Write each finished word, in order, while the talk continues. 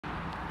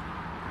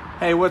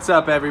Hey, what's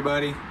up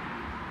everybody?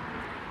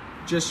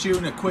 Just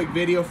shooting a quick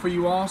video for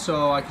you all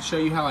so I can show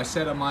you how I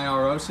set up my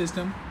RO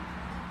system.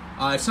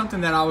 It's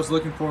something that I was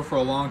looking for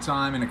a long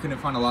time and I couldn't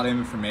find a lot of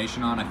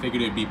information on. I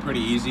figured it'd be pretty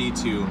easy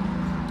to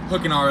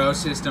hook an RO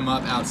system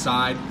up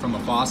outside from a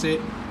faucet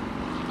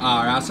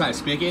or outside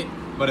spigot,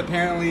 but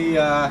apparently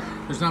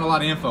there's not a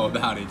lot of info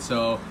about it.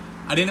 So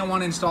I didn't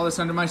want to install this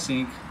under my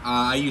sink.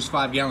 I use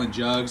 5-gallon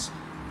jugs,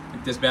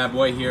 like this bad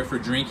boy here, for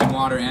drinking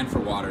water and for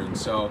watering.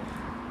 So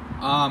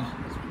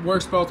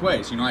works both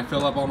ways. You know, I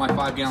fill up all my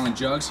 5-gallon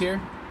jugs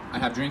here. I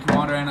have drinking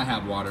water and I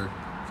have water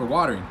for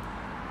watering.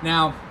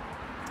 Now,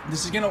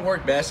 this is gonna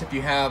work best if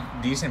you have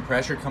decent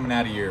pressure coming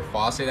out of your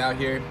faucet out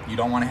here. You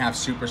don't wanna have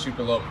super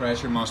low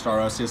pressure. Most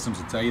RO systems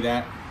will tell you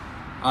that.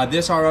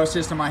 This RO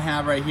system I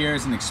have right here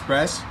is an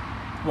express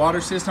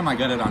water system. I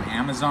got it on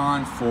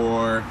Amazon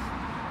for,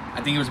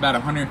 I think it was about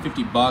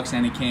 150 bucks,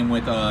 and it came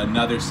with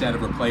another set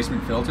of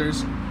replacement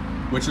filters,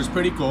 which was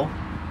pretty cool.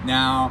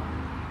 Now,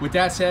 with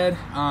that said,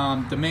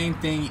 the main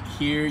thing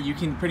here, you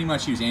can pretty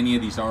much use any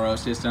of these RO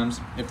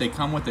systems. If they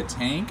come with a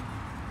tank,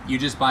 you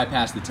just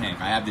bypass the tank.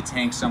 I have the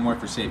tank somewhere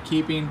for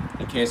safekeeping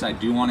in case I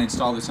do want to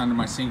install this under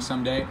my sink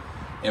someday.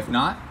 If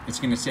not, it's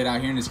gonna sit out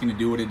here and it's gonna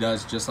do what it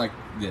does just like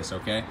this,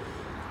 okay?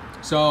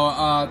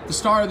 So the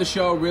star of the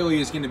show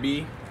really is gonna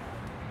be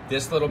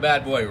this little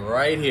bad boy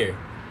right here,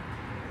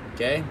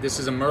 okay? This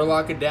is a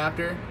Murloc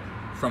adapter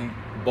from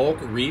Bulk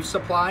Reef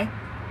Supply.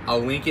 I'll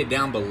link it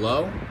down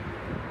below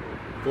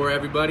for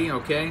everybody,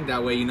 okay?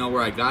 That way you know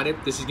where I got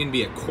it. This is gonna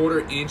be a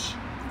 1/4 inch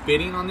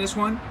fitting on this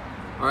one.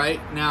 All right,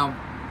 now,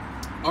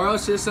 RO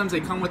systems,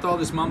 they come with all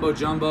this mumbo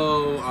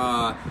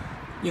jumbo,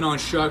 you know,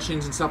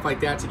 instructions and stuff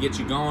like that to get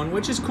you going,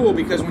 which is cool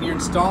because when you're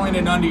installing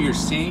it under your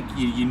sink,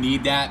 you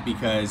need that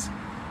because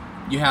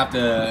you have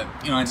to,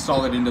 you know,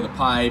 install it into the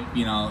pipe,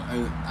 you know,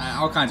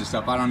 all kinds of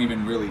stuff. I don't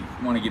even really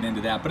want to get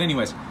into that. But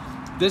anyways,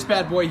 this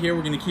bad boy here,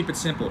 we're gonna keep it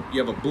simple. You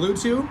have a blue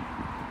tube,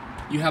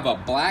 you have a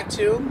black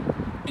tube,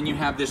 and you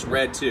have this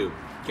red tube,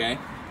 okay?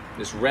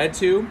 This red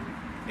tube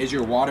is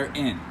your water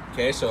in,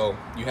 okay? So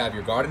you have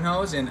your garden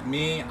hose, and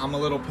me, I'm a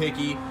little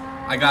picky.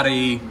 I got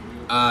a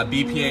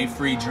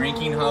BPA-free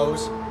drinking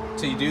hose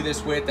to do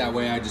this with. That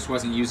way I just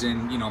wasn't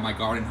using, you know, my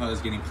garden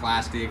hose, getting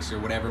plastics or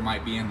whatever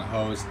might be in the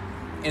hose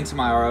into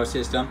my RO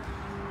system,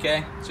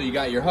 okay? So you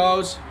got your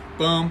hose,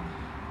 boom,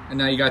 and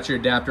now you got your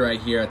adapter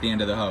right here at the end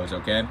of the hose,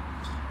 okay?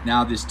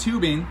 Now this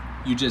tubing,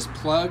 you just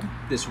plug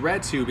this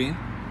red tubing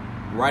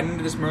right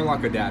into this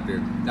Murloc adapter.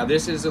 Now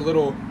this is a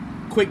little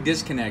quick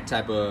disconnect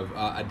type of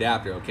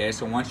adapter, okay?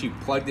 So once you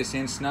plug this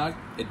in snug,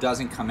 it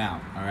doesn't come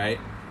out, all right?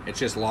 It's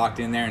just locked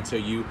in there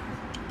until you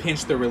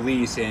pinch the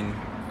release in,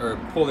 or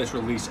pull this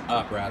release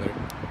up rather,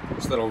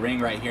 this little ring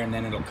right here, and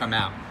then it'll come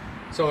out.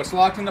 So it's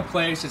locked into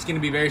place. It's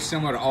gonna be very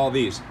similar to all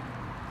these.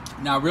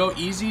 Now real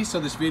easy, so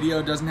this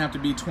video doesn't have to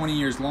be 20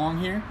 years long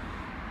here.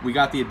 We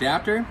got the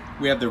adapter,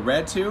 we have the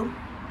red tube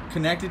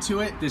connected to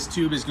it. This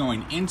tube is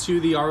going into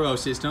the RO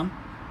system.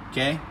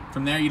 Okay,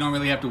 from there you don't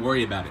really have to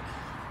worry about it.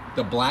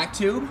 The black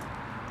tube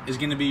is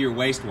gonna be your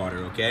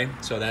wastewater, okay?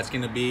 So that's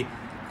gonna be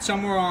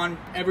somewhere on,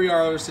 every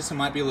RO system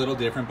might be a little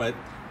different, but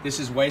this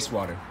is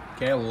wastewater,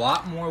 okay? A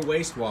lot more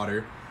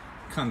wastewater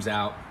comes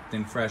out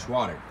than fresh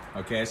water,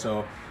 okay?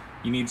 So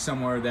you need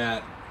somewhere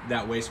that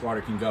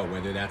wastewater can go,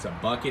 whether that's a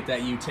bucket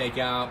that you take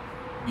out,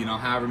 you know,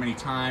 however many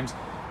times,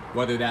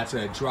 whether that's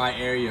a dry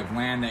area of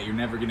land that you're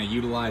never gonna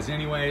utilize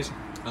anyways,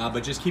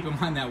 but just keep in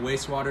mind that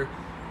wastewater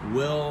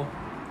will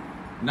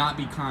not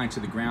be kind to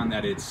the ground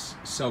that it's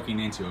soaking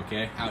into,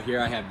 okay? Out here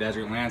I have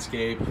desert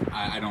landscape,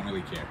 I don't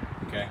really care,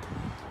 okay?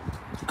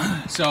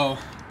 So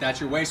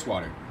that's your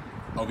wastewater.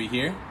 Over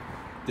here,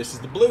 this is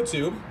the blue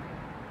tube,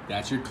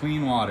 that's your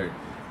clean water.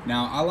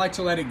 Now I like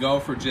to let it go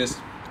for just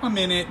a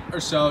minute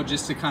or so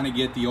just to kind of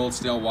get the old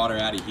stale water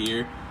out of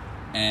here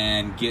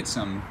and get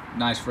some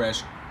nice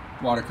fresh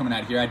water coming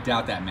out of here. I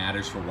doubt that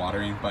matters for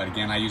watering, but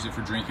again, I use it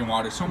for drinking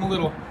water, so I'm a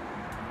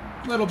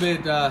little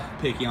bit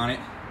picky on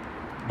it.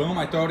 Boom,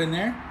 I throw it in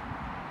there,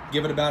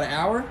 give it about an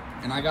hour,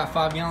 and I got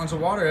 5 gallons of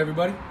water,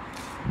 everybody.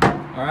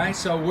 All right,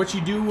 so what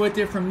you do with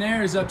it from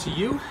there is up to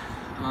you.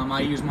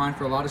 I use mine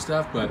for a lot of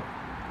stuff, but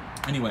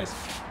anyways,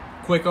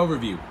 quick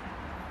overview.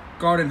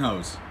 Garden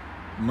hose,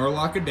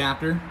 Murloc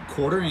adapter,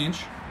 1/4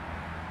 inch,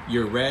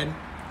 your red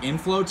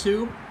inflow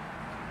tube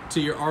to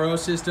your RO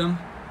system,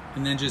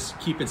 and then just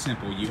keep it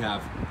simple. You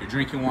have your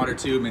drinking water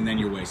tube and then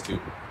your waste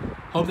tube.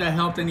 Hope that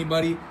helped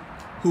anybody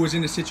who was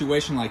in a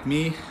situation like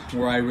me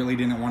where I really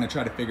didn't want to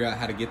try to figure out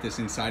how to get this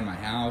inside my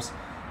house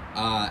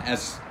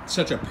as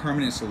such a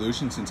permanent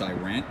solution since I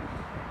rent,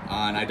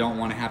 and I don't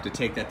want to have to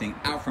take that thing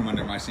out from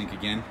under my sink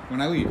again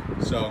when I leave.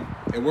 So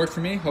it worked for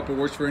me. Hope it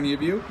works for any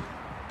of you.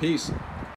 Peace.